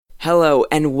Hello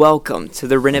and welcome to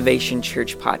the Renovation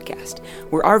Church podcast,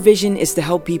 where our vision is to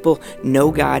help people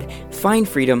know God, find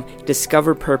freedom,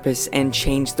 discover purpose, and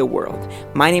change the world.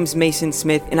 My name's Mason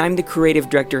Smith, and I'm the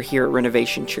creative director here at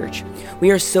Renovation Church.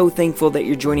 We are so thankful that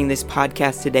you're joining this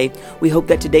podcast today. We hope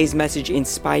that today's message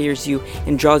inspires you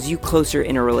and draws you closer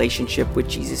in a relationship with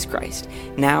Jesus Christ.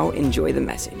 Now, enjoy the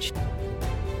message.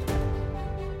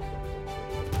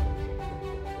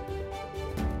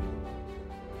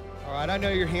 I know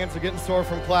your hands are getting sore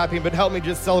from clapping, but help me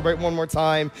just celebrate one more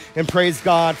time and praise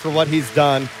God for what He's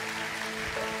done.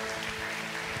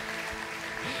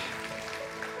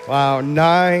 Wow,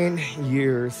 9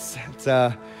 years.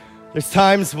 There's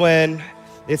times when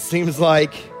it seems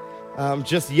like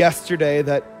just yesterday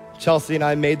that Chelsea and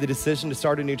I made the decision to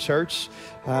start a new church.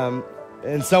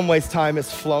 In some ways, time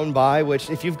has flown by, which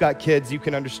if you've got kids, you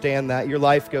can understand that. Your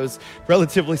life goes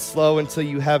relatively slow until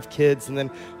you have kids, and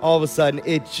then all of a sudden,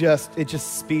 it just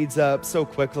speeds up so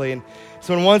quickly. And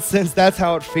so in one sense, that's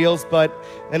how it feels, but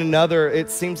in another, it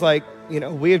seems like,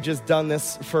 we have just done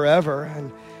this forever.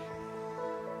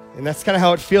 And that's kind of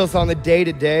how it feels on the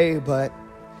day-to-day. But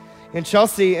in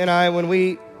Chelsea and I, when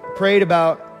we prayed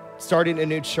about starting a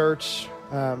new church,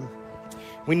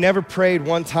 we never prayed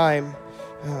one time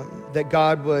that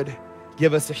God would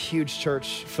give us a huge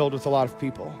church filled with a lot of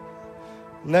people.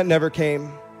 And that never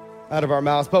came out of our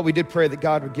mouths, but we did pray that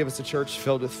God would give us a church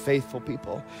filled with faithful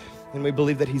people. And we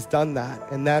believe that He's done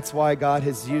that. And that's why God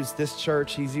has used this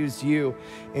church. He's used you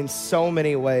in so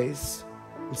many ways.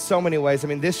 In so many ways. I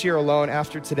mean, this year alone,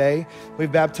 after today,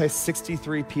 we've baptized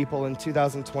 63 people in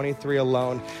 2023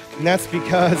 alone. And that's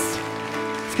because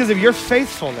of your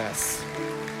faithfulness.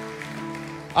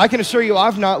 I can assure you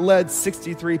I've not led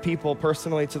 63 people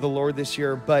personally to the Lord this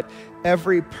year, but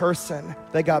every person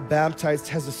that got baptized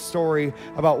has a story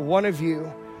about one of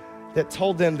you that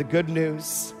told them the good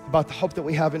news about the hope that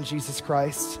we have in Jesus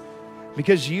Christ.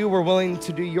 Because you were willing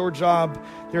to do your job,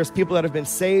 there's people that have been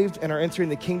saved and are entering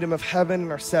the kingdom of heaven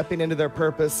and are stepping into their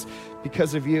purpose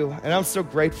because of you. And I'm so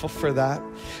grateful for that.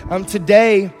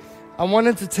 Today, I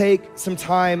wanted to take some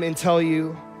time and tell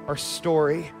you our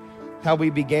story, how we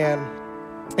began.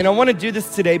 And I want to do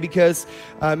this today because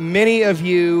many of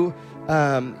you,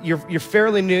 you're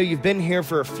fairly new. You've been here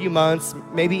for a few months,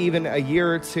 maybe even a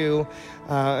year or two.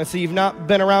 And so you've not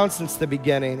been around since the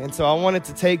beginning. And so I wanted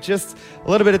to take just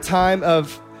a little bit of time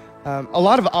of a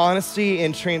lot of honesty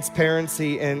and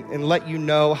transparency and let you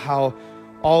know how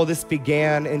all this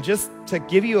began, and just to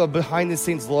give you a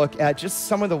behind-the-scenes look at just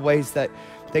some of the ways that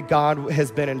God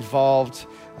has been involved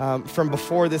from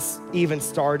before this even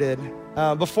started.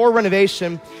 Before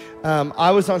Renovation,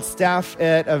 I was on staff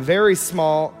at a very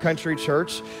small country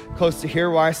church close to here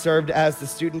where I served as the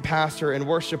student pastor and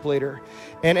worship leader.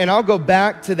 And I'll go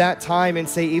back to that time and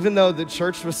say, even though the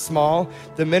church was small,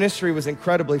 the ministry was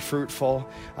incredibly fruitful.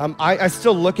 I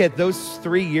still look at those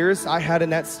 3 years I had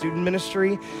in that student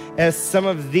ministry as some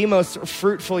of the most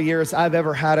fruitful years I've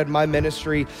ever had in my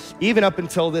ministry, even up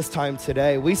until this time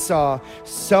today. We saw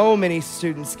so many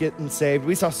students getting saved.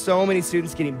 We saw so many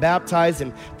students getting baptized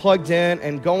and plugged in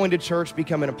and going to church,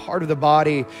 becoming a part of the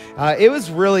body. It was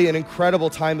really an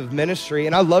incredible time of ministry,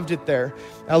 and I loved it there.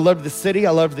 I loved the city,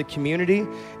 I loved the community,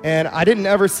 and I didn't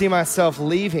ever see myself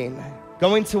leaving.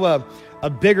 Going to a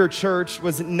bigger church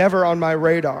was never on my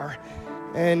radar.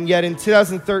 And yet in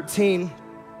 2013,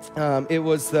 it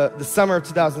was the summer of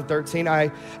 2013, I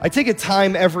take a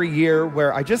time every year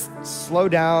where I just slow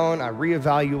down, I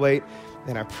reevaluate,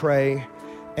 and I pray.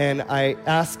 And I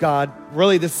ask God,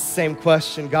 really this same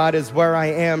question: God, is where I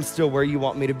am still where you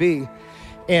want me to be?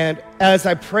 And as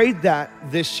I prayed that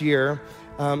this year,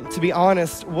 to be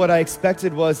honest, what I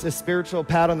expected was a spiritual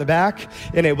pat on the back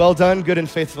and a well done, good and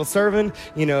faithful servant.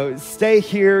 Stay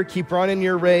here, keep running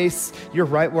your race. You're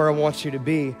right where I want you to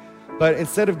be. But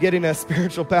instead of getting a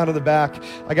spiritual pat on the back,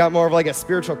 I got more of like a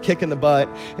spiritual kick in the butt.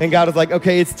 And God was like,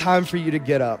 okay, it's time for you to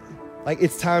get up. Like,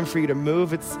 it's time for you to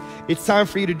move. It's time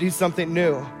for you to do something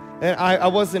new. And I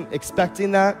wasn't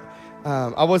expecting that.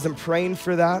 I wasn't praying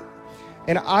for that.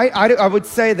 And I would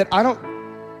say that I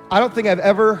don't think I've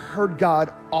ever heard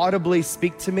God audibly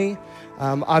speak to me.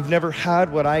 I've never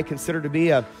had what I consider to be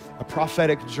a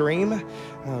prophetic dream.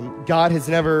 God has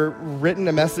never written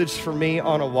a message for me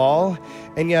on a wall.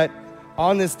 And yet,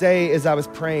 on this day, as I was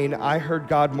praying, I heard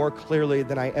God more clearly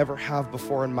than I ever have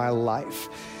before in my life.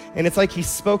 And it's like He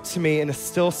spoke to me in a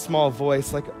still small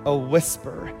voice, like a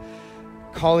whisper,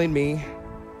 calling me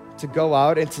to go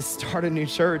out and to start a new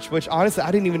church, which honestly,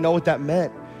 I didn't even know what that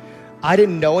meant. I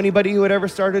didn't know anybody who had ever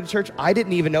started a church. I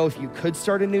didn't even know if you could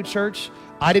start a new church.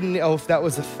 I didn't know if that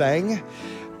was a thing,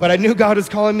 but I knew God was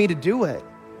calling me to do it.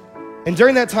 And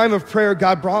during that time of prayer,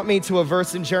 God brought me to a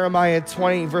verse in Jeremiah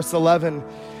 20, verse 11,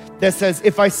 that says,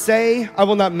 if I say I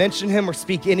will not mention him or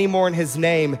speak any more in his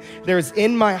name, there is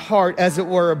in my heart, as it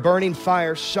were, a burning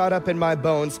fire shut up in my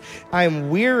bones. I am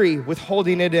weary with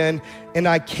holding it in, and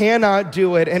I cannot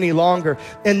do it any longer.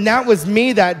 And that was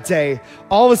me that day.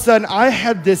 All of a sudden, I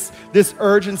had this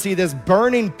urgency, this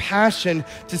burning passion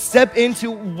to step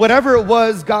into whatever it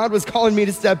was God was calling me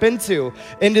to step into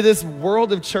this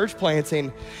world of church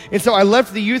planting. And so I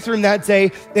left the youth room that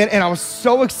day, and I was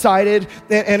so excited,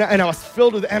 and I was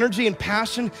filled with energy and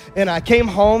passion. And I came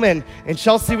home, and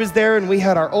Chelsea was there, and we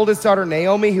had our oldest daughter,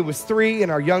 Naomi, who was 3,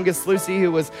 and our youngest, Lucy,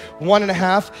 who was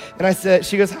 1.5. And I said,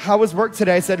 she goes, how was work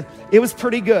today? I said, it was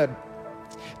pretty good.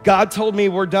 God told me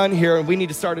we're done here and we need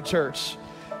to start a church.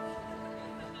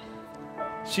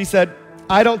 She said,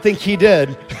 I don't think he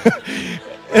did.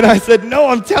 And I said, no,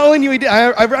 I'm telling you he did.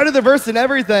 I read the verse and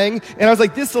everything, and I was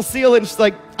like, this will seal it. And she's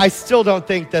like, I still don't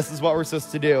think this is what we're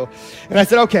supposed to do. And I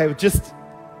said, okay, just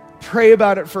pray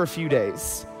about it for a few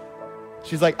days.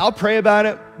 She's like, I'll pray about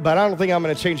it, but I don't think I'm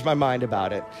going to change my mind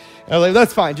about it. And I was like,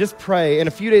 that's fine, just pray. And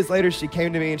a few days later, she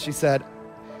came to me and she said,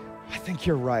 I think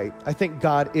you're right. I think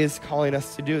God is calling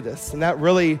us to do this. And that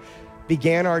really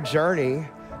began our journey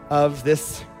of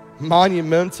this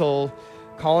monumental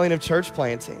calling of church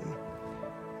planting.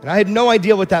 And I had no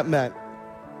idea what that meant.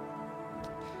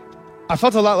 I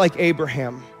felt a lot like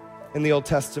Abraham in the Old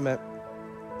Testament.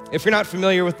 If you're not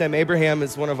familiar with them, Abraham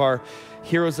is one of our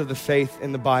heroes of the faith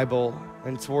in the Bible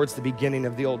and towards the beginning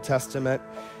of the Old Testament.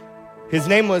 His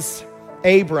name was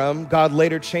Abram. God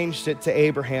later changed it to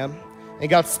Abraham. And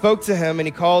God spoke to him, and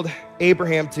he called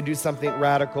Abraham to do something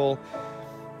radical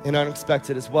and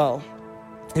unexpected as well.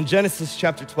 In Genesis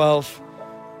chapter 12,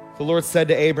 the Lord said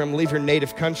to Abram, leave your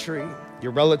native country,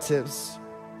 your relatives,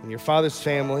 and your father's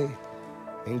family,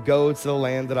 and go to the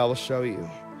land that I will show you.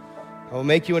 I will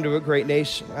make you into a great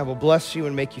nation. I will bless you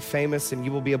and make you famous, and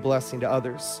you will be a blessing to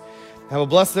others. I will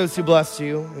bless those who bless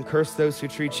you and curse those who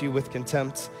treat you with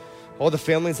contempt. All the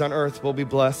families on earth will be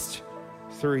blessed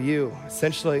through you.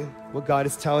 Essentially, what God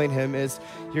is telling him is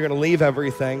you're going to leave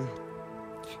everything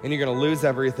and you're going to lose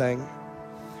everything,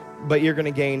 but you're going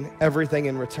to gain everything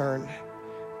in return.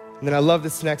 And then I love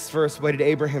this next verse. What did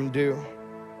Abraham do?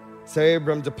 So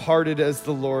Abram departed as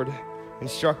the Lord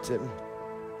instructed.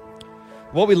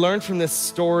 What we learn from this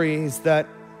story is that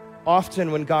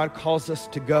often when God calls us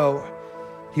to go,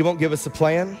 he won't give us a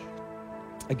plan,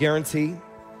 a guarantee,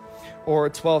 or a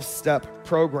 12-step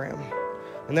program.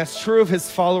 And that's true of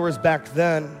his followers back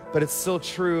then, but it's still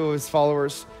true of his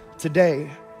followers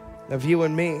today, of you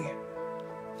and me.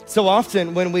 So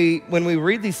often when we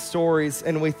read these stories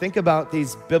and we think about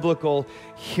these biblical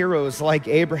heroes like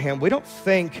Abraham, we don't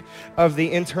think of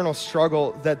the internal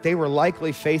struggle that they were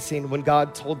likely facing when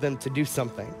God told them to do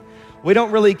something. We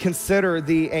don't really consider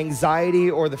the anxiety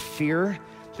or the fear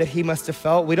that he must have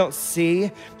felt. We don't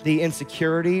see the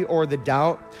insecurity or the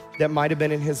doubt that might have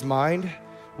been in his mind.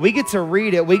 We get to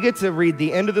read it. We get to read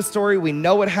the end of the story. We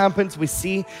know what happens. We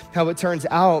see how it turns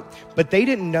out. But they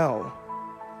didn't know.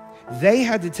 They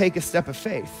had to take a step of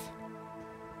faith.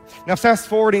 Now, fast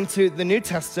forwarding to the New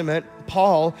Testament,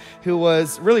 Paul, who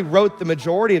really wrote the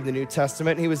majority of the New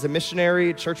Testament, he was a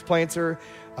missionary, a church planter,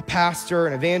 a pastor,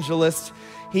 an evangelist.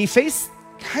 He faced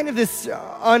kind of this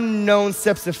unknown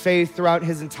steps of faith throughout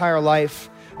his entire life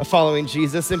of following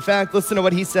Jesus. In fact, listen to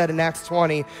what he said in Acts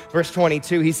 20, verse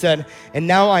 22. He said, and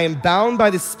now I am bound by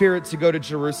the Spirit to go to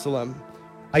Jerusalem.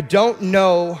 I don't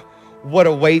know what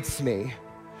awaits me.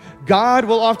 God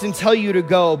will often tell you to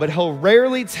go, but he'll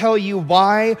rarely tell you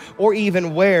why or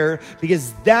even where,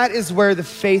 because that is where the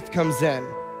faith comes in.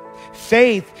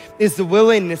 Faith is the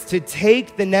willingness to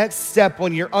take the next step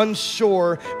when you're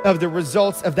unsure of the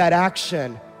results of that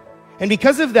action. And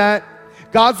because of that,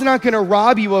 God's not going to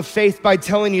rob you of faith by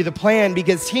telling you the plan,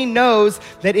 because he knows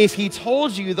that if he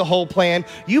told you the whole plan,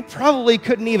 you probably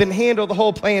couldn't even handle the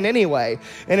whole plan anyway.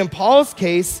 And in Paul's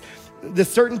case, the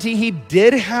certainty he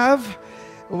did have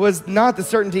was not the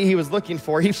certainty he was looking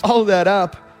for. He followed that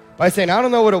up by saying, I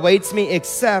don't know what awaits me,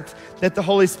 except that the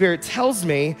Holy Spirit tells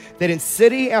me that in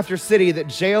city after city that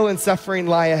jail and suffering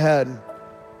lie ahead.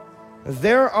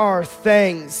 There are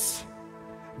things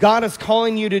God is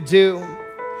calling you to do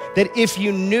that if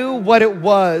you knew what it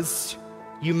was,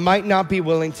 you might not be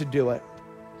willing to do it.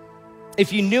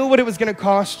 If you knew what it was going to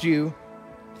cost you,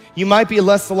 you might be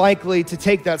less likely to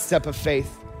take that step of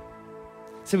faith.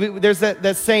 So there's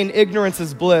that saying, ignorance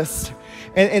is bliss.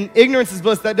 And ignorance is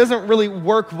bliss, that doesn't really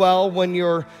work well when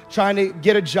you're trying to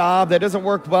get a job. That doesn't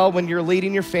work well when you're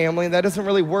leading your family. That doesn't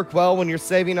really work well when you're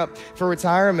saving up for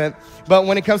retirement. But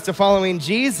when it comes to following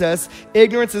Jesus,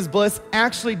 ignorance is bliss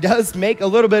actually does make a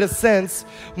little bit of sense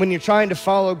when you're trying to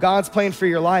follow God's plan for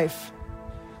your life.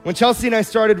 When Chelsea and I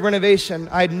started Renovation,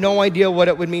 I had no idea what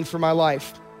it would mean for my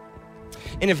life.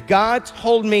 And if God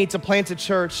told me to plant a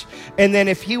church, and then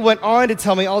if he went on to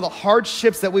tell me all the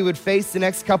hardships that we would face the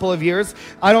next couple of years,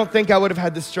 I don't think I would have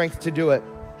had the strength to do it.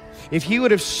 If he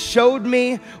would have showed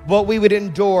me what we would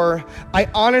endure, I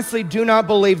honestly do not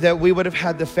believe that we would have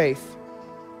had the faith.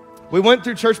 We went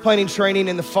through church planting training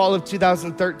in the fall of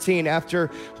 2013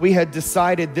 after we had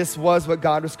decided this was what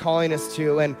God was calling us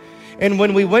to. And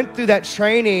when we went through that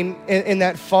training in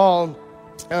that fall,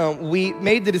 we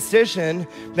made the decision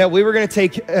that we were going to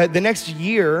take the next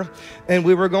year and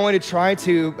we were going to try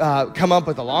to come up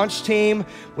with a launch team.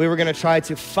 We were going to try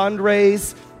to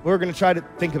fundraise. We were going to try to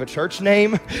think of a church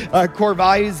name, core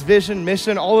values, vision,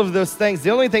 mission, all of those things.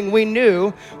 The only thing we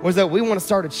knew was that we want to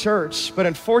start a church. But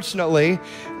unfortunately,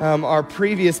 our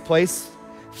previous place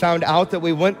found out that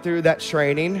we went through that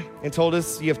training and told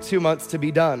us you have 2 months to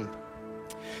be done.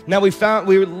 Now we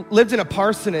lived in a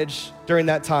parsonage during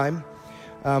that time.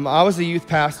 I was a youth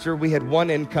pastor. We had one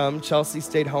income. Chelsea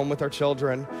stayed home with our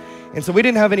children. And so we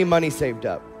didn't have any money saved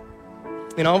up.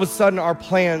 And all of a sudden, our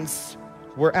plans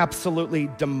were absolutely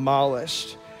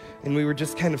demolished. And we were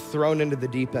just kind of thrown into the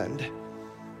deep end.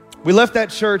 We left that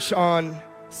church on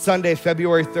Sunday,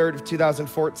 February 3rd of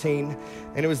 2014.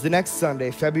 And it was the next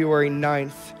Sunday, February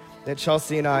 9th, that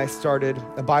Chelsea and I started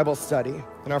a Bible study.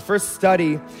 And our first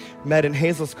study met in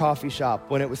Hazel's Coffee Shop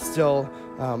when it was still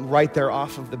right there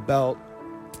off of the belt.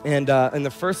 And in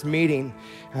the first meeting,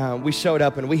 we showed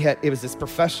up and it was as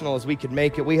professional as we could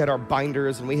make it. We had our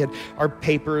binders and we had our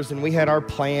papers and we had our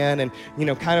plan and,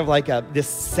 kind of like this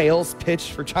sales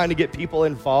pitch for trying to get people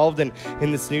involved in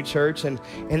this new church. And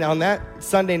on that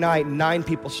Sunday night, 9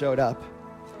 people showed up.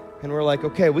 And we're like,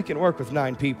 okay, we can work with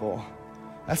 9 people.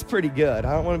 That's pretty good.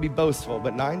 I don't want to be boastful,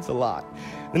 but 9's a lot.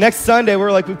 The next Sunday,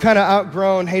 we're like, we've kind of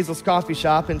outgrown Hazel's Coffee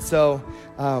Shop, and so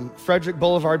Frederick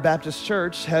Boulevard Baptist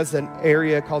Church has an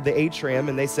area called the Atrium,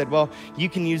 and they said, well, you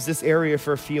can use this area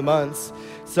for a few months.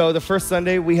 So the first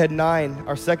Sunday, we had 9.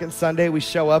 Our second Sunday, we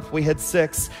show up, we had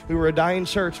 6. We were a dying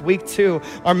church. Week 2,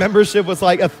 our membership was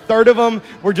like a third of them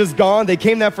were just gone. They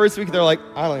came that first week, they're like,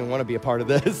 I don't even want to be a part of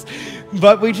this.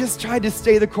 But we just tried to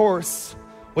stay the course.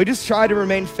 We just try to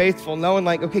remain faithful, knowing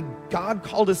like, okay, God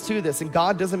called us to this, and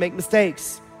God doesn't make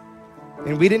mistakes.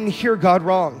 And we didn't hear God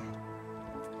wrong.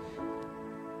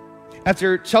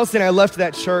 After Chelsea and I left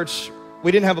that church,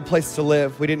 we didn't have a place to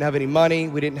live. We didn't have any money.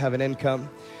 We didn't have an income.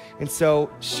 And so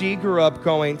she grew up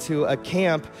going to a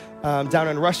camp down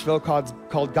in Rushville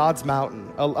called God's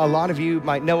Mountain. A lot of you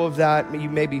might know of that. You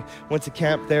maybe went to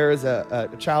camp there as a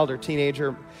child or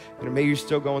teenager. Maybe you're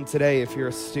still going today if you're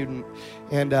a student.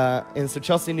 And so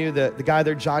Chelsea knew the guy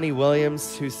there, Johnny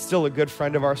Williams, who's still a good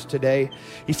friend of ours today.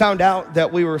 He found out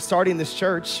that we were starting this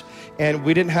church and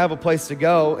we didn't have a place to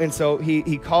go. And so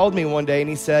he called me one day and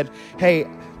he said, hey,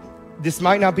 this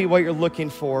might not be what you're looking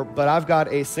for, but I've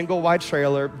got a single wide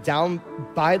trailer down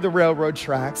by the railroad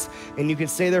tracks, and you can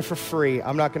stay there for free.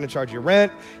 I'm not going to charge you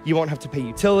rent. You won't have to pay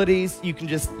utilities. You can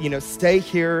just, stay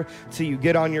here till you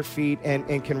get on your feet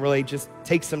and can really just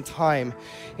take some time.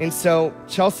 And so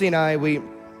Chelsea and I, we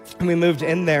moved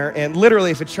in there, and literally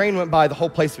if a train went by, the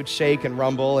whole place would shake and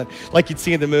rumble, and like you'd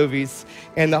see in the movies.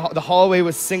 And the hallway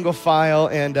was single file,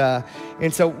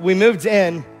 and so we moved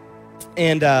in,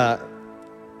 and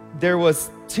there was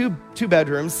two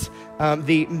bedrooms,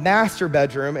 the master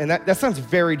bedroom, and that sounds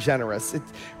very generous.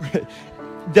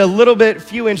 The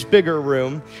few inch bigger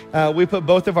room, we put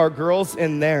both of our girls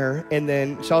in there, and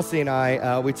then Chelsea and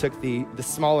I, we took the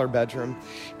smaller bedroom.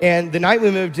 And the night we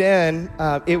moved in,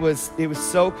 it was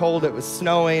so cold, it was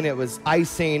snowing, it was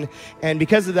icing, and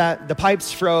because of that, the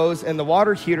pipes froze, and the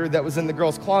water heater that was in the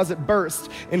girls' closet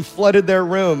burst and flooded their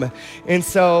room. And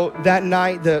so that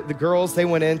night, the girls, they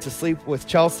went in to sleep with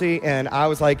Chelsea, and I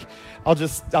was like, I'll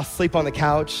sleep on the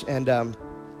couch, and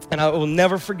I will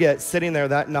never forget sitting there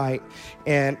that night,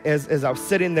 and as I was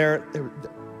sitting there were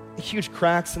huge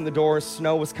cracks in the doors,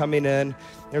 snow was coming in,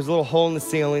 there was a little hole in the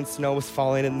ceiling, snow was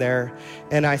falling in there,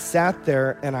 and I sat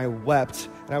there and I wept,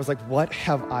 and I was like, what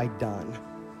have I done?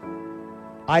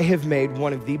 I have made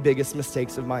one of the biggest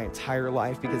mistakes of my entire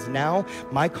life, because now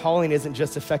my calling isn't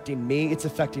just affecting me, it's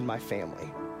affecting my family.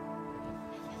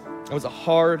 It was a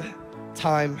hard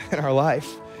time in our life.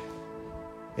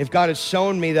 If God had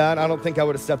shown me that, I don't think I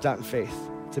would have stepped out in faith,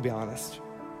 to be honest.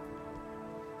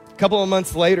 A couple of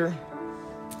months later,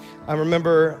 I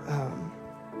remember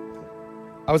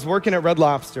I was working at Red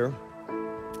Lobster,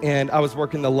 and I was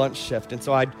working the lunch shift. And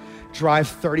so I'd drive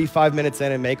 35 minutes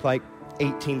in and make like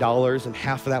 $18, and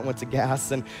half of that went to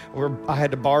gas. And I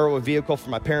had to borrow a vehicle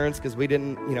from my parents because we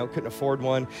couldn't afford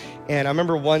one. And I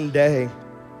remember one day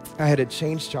I had a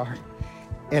change jar,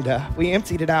 and we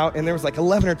emptied it out, and there was like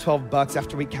 11 or 12 bucks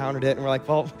after we counted it. And we're like,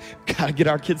 well, gotta get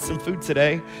our kids some food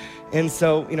today. And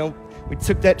so, we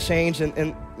took that change,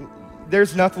 and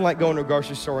there's nothing like going to a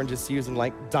grocery store and just using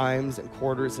like dimes and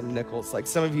quarters and nickels. Like,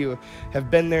 some of you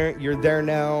have been there, you're there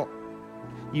now,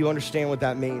 you understand what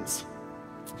that means.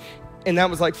 And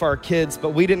that was like for our kids, but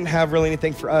we didn't have really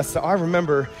anything for us. So I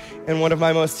remember in one of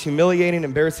my most humiliating,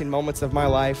 embarrassing moments of my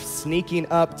life, sneaking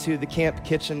up to the camp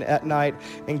kitchen at night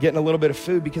and getting a little bit of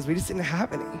food because we just didn't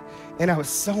have any. And I was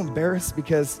so embarrassed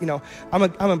because, I'm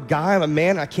a guy, I'm a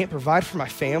man, I can't provide for my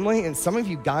family. And some of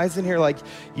you guys in here, like,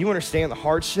 you understand the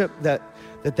hardship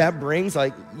that brings.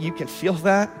 Like, you can feel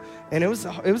that. And it was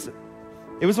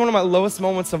one of my lowest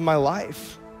moments of my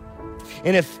life.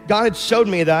 And if God had showed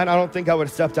me that, I don't think I would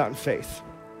have stepped out in faith.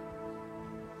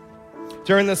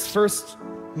 During this first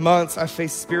months, I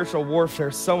faced spiritual warfare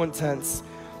so intense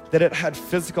that it had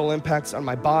physical impacts on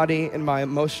my body and my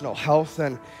emotional health.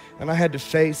 And I had to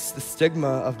face the stigma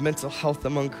of mental health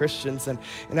among Christians. And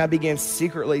I began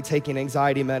secretly taking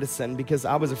anxiety medicine because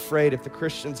I was afraid if the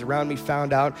Christians around me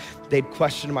found out, they'd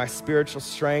question my spiritual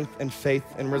strength and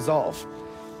faith and resolve.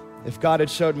 If God had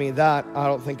showed me that, I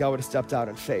don't think I would have stepped out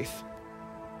in faith.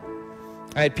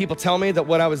 I had people tell me that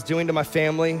what I was doing to my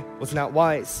family was not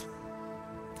wise.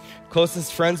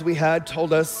 Closest friends we had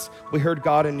told us we heard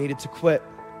God and needed to quit.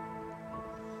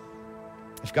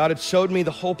 If God had showed me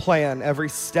the whole plan, every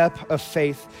step of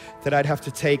faith that I'd have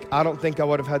to take, I don't think I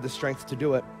would have had the strength to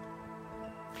do it.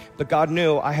 But God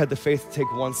knew I had the faith to take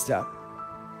one step,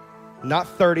 not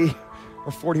 30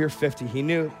 or 40 or 50. He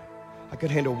knew I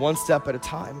could handle one step at a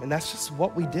time, and that's just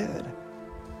what we did.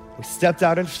 We stepped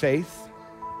out in faith,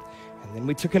 and then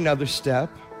we took another step,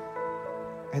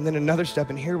 and then another step,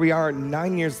 and here we are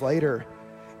 9 years later,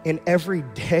 and every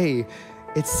day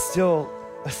it's still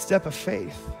a step of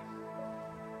faith.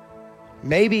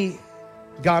 Maybe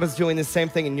God is doing the same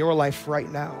thing in your life right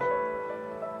now.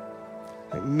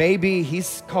 Like, maybe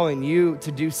he's calling you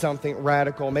to do something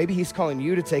radical. Maybe he's calling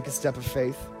you to take a step of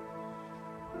faith.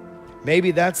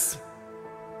 Maybe that's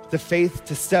the faith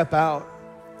to step out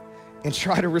and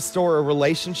try to restore a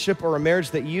relationship or a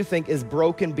marriage that you think is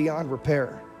broken beyond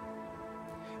repair.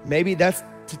 Maybe that's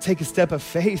to take a step of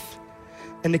faith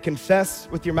and to confess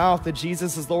with your mouth that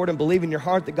Jesus is Lord and believe in your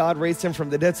heart that God raised him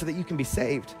from the dead so that you can be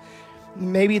saved.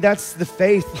 Maybe that's the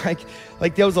faith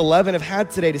like those 11 have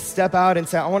had today, to step out and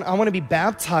say, I want to be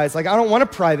baptized. Like, I don't want a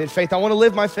private faith. I want to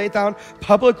live my faith out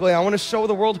publicly. I want to show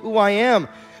the world who I am.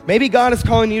 Maybe God is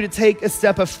calling you to take a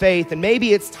step of faith, and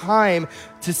maybe it's time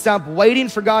to stop waiting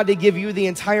for God to give you the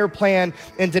entire plan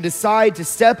and to decide to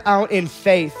step out in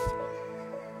faith,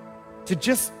 to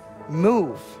just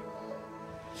move.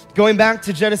 Going back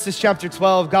to Genesis chapter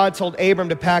 12, God told Abram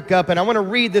to pack up, and I want to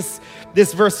read this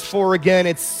verse 4 again.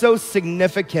 It's so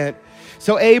significant.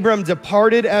 So Abram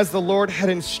departed as the Lord had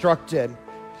instructed.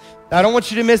 I don't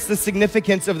want you to miss the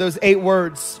significance of those 8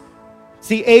 words.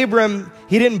 See, Abram,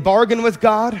 he didn't bargain with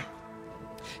God.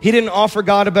 He didn't offer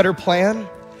God a better plan.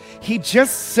 He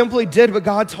just simply did what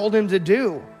God told him to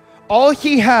do. All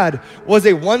he had was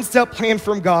a one-step plan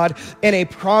from God and a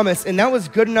promise, and that was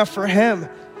good enough for him.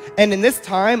 And in this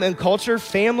time and culture,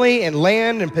 family and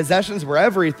land and possessions were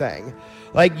everything.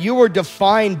 Like, you were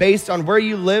defined based on where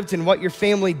you lived and what your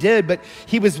family did, but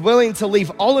he was willing to leave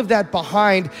all of that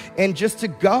behind and just to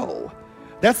go.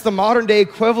 That's the modern day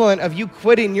equivalent of you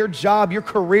quitting your job, your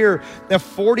career of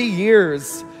 40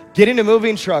 years, getting a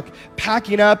moving truck,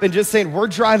 packing up and just saying, we're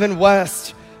driving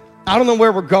west. I don't know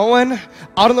where we're going.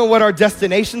 I don't know what our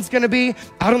destination's gonna be.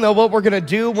 I don't know what we're gonna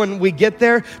do when we get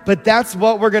there, but that's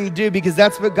what we're gonna do because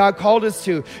that's what God called us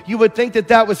to. You would think that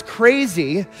that was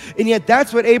crazy, and yet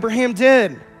that's what Abraham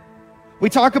did. We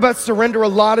talk about surrender a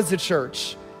lot as a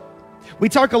church. We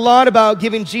talk a lot about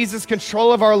giving Jesus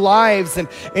control of our lives and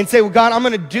say, well, God, I'm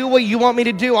gonna do what you want me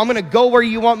to do. I'm gonna go where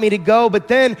you want me to go. But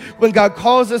then when God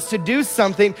calls us to do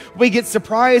something, we get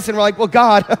surprised and we're like, well,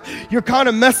 God, you're kind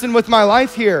of messing with my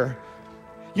life here.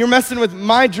 You're messing with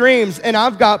my dreams, and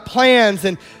I've got plans,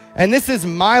 and this is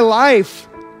my life.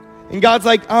 And God's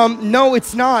like, no,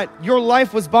 it's not. Your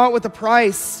life was bought with a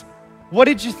price. What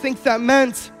did you think that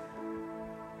meant?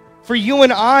 For you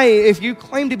and I, if you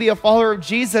claim to be a follower of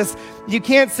Jesus, you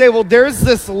can't say, well, there's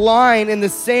this line in the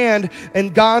sand,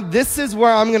 and God, this is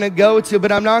where I'm gonna go to,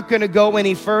 but I'm not gonna go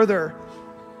any further.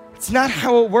 It's not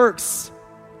how it works.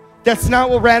 That's not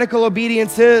what radical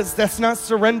obedience is. That's not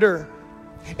surrender.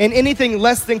 And anything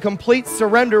less than complete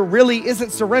surrender really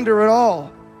isn't surrender at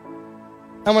all.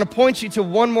 I want to point you to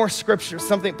one more scripture,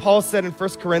 something Paul said in 1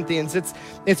 Corinthians.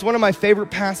 It's one of my favorite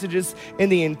passages in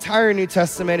the entire New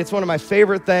Testament. It's one of my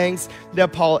favorite things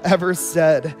that Paul ever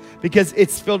said because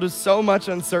it's filled with so much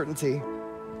uncertainty.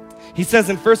 He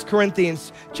says in 1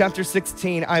 Corinthians chapter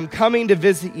 16, I'm coming to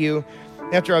visit you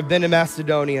after I've been to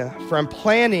Macedonia, for I'm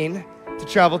planning to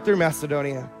travel through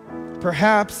Macedonia.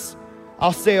 Perhaps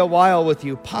I'll stay a while with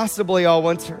you, possibly all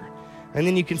winter, and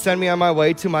then you can send me on my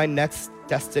way to my next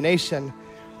destination.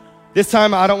 This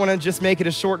time, I don't want to just make it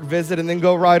a short visit and then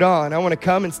go right on. I want to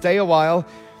come and stay a while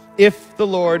if the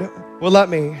Lord will let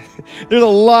me. There's a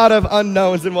lot of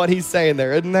unknowns in what he's saying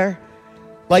there, isn't there?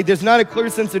 Like, there's not a clear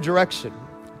sense of direction.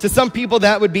 To some people,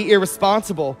 that would be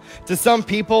irresponsible. To some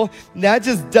people, that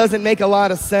just doesn't make a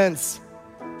lot of sense.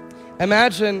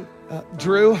 Imagine,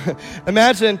 Drew,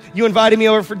 imagine you invited me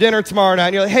over for dinner tomorrow night,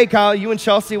 and you're like, hey, Kyle, you and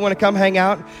Chelsea want to come hang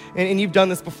out? And you've done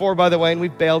this before, by the way, and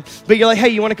we've bailed. But you're like, hey,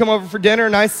 you want to come over for dinner?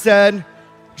 And I said,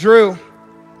 Drew,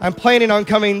 I'm planning on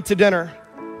coming to dinner.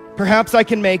 Perhaps I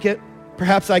can make it.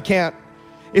 Perhaps I can't.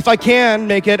 If I can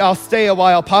make it, I'll stay a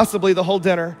while, possibly the whole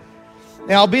dinner.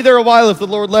 And I'll be there a while if the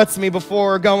Lord lets me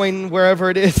before going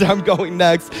wherever it is I'm going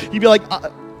next. You'd be like,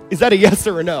 is that a yes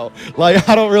or a no? Like,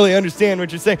 I don't really understand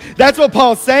what you're saying. That's what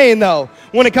Paul's saying, though.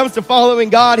 When it comes to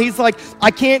following God, he's like, I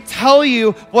can't tell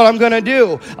you what I'm going to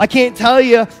do. I can't tell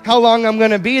you how long I'm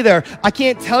going to be there. I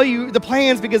can't tell you the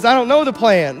plans because I don't know the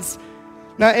plans.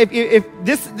 Now, if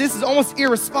this is almost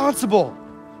irresponsible.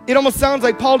 It almost sounds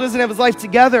like Paul doesn't have his life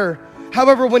together.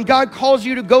 However, when God calls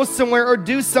you to go somewhere or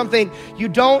do something, you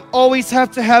don't always have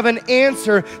to have an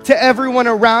answer to everyone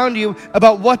around you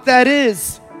about what that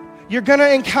is. You're going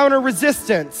to encounter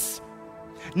resistance,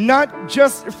 not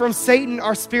just from Satan,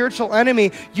 our spiritual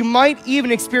enemy. You might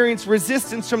even experience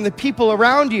resistance from the people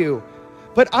around you.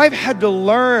 But I've had to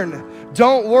learn,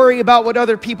 don't worry about what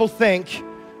other people think.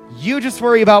 You just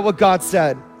worry about what God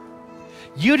said.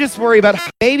 You just worry about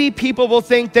maybe people will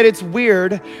think that it's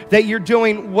weird that you're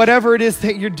doing whatever it is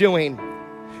that you're doing.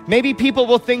 Maybe people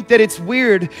will think that it's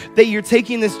weird that you're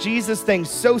taking this Jesus thing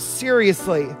so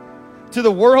seriously. To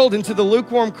the world and to the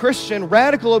lukewarm Christian,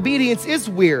 radical obedience is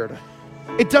weird.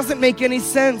 It doesn't make any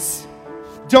sense.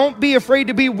 Don't be afraid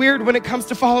to be weird when it comes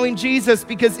to following Jesus,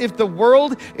 because if the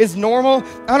world is normal,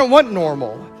 I don't want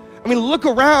normal. I mean, look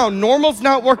around. Normal's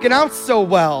not working out so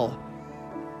well.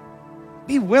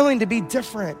 Be willing to be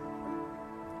different.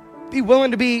 Be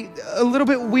willing to be a little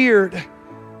bit weird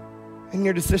in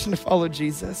your decision to follow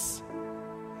Jesus.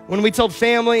 When we told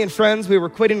family and friends we were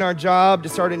quitting our job to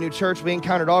start a new church, we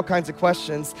encountered all kinds of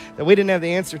questions that we didn't have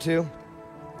the answer to.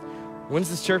 When's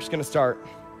this church going to start?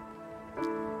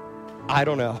 I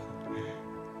don't know.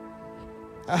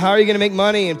 How are you going to make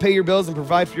money and pay your bills and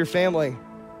provide for your family?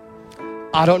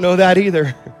 I don't know that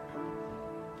either.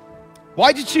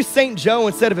 Why'd you choose St. Joe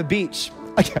instead of a beach?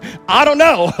 I don't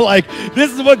know. Like,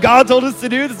 this is what God told us to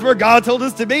do. This is where God told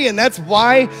us to be, and that's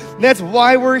why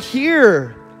we're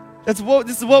here. This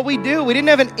is what we do. We didn't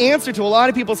have an answer to a lot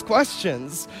of people's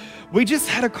questions. We just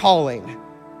had a calling,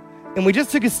 and we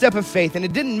just took a step of faith, and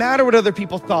it didn't matter what other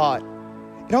people thought.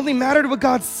 It only mattered what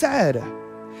God said.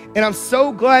 And I'm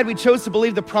so glad we chose to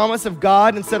believe the promise of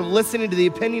God instead of listening to the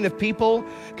opinion of people,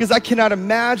 because I cannot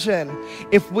imagine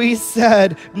if we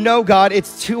said, no, God,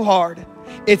 it's too hard.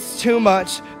 It's too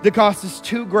much. The cost is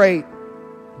too great.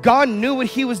 God knew what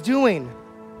he was doing.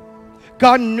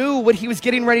 God knew what he was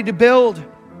getting ready to build.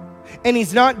 And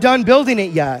he's not done building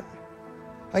it yet.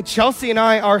 Like, Chelsea and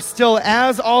I are still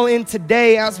as all in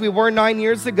today as we were 9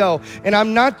 years ago. And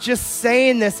I'm not just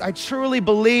saying this. I truly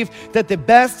believe that the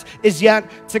best is yet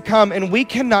to come. And we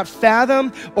cannot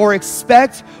fathom or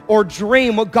expect or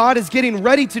dream what God is getting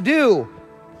ready to do.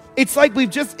 It's like we've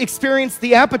just experienced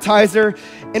the appetizer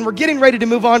and we're getting ready to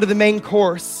move on to the main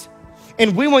course.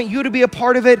 And we want you to be a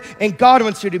part of it, and God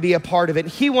wants you to be a part of it.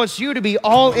 He wants you to be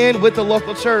all in with the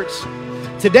local church.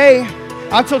 Today,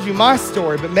 I told you my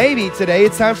story, but maybe today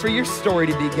it's time for your story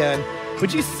to begin.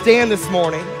 Would you stand this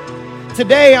morning?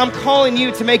 Today, I'm calling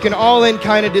you to make an all-in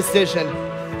kind of decision.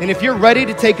 And if you're ready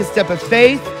to take a step of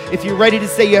faith, if you're ready to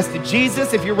say yes to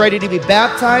Jesus, if you're ready to be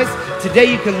baptized,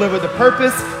 today you can live with a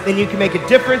purpose and you can make a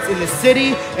difference in this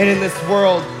city and in this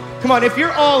world. Come on, if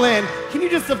you're all in, can you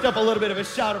just lift up a little bit of a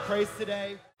shout of praise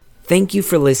today? Thank you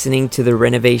for listening to the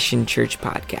Renovation Church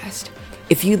podcast.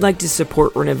 If you'd like to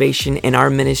support Renovation and our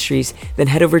ministries, then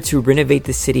head over to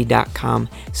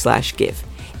renovatethecity.com/give.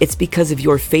 It's because of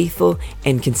your faithful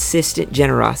and consistent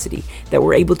generosity that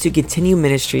we're able to continue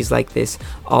ministries like this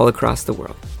all across the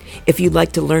world. If you'd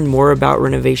like to learn more about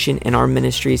Renovation and our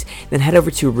ministries, then head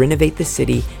over to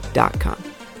renovatethecity.com.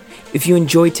 If you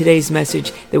enjoyed today's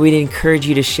message, then we'd encourage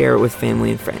you to share it with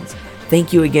family and friends.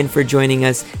 Thank you again for joining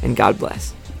us, and God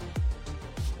bless.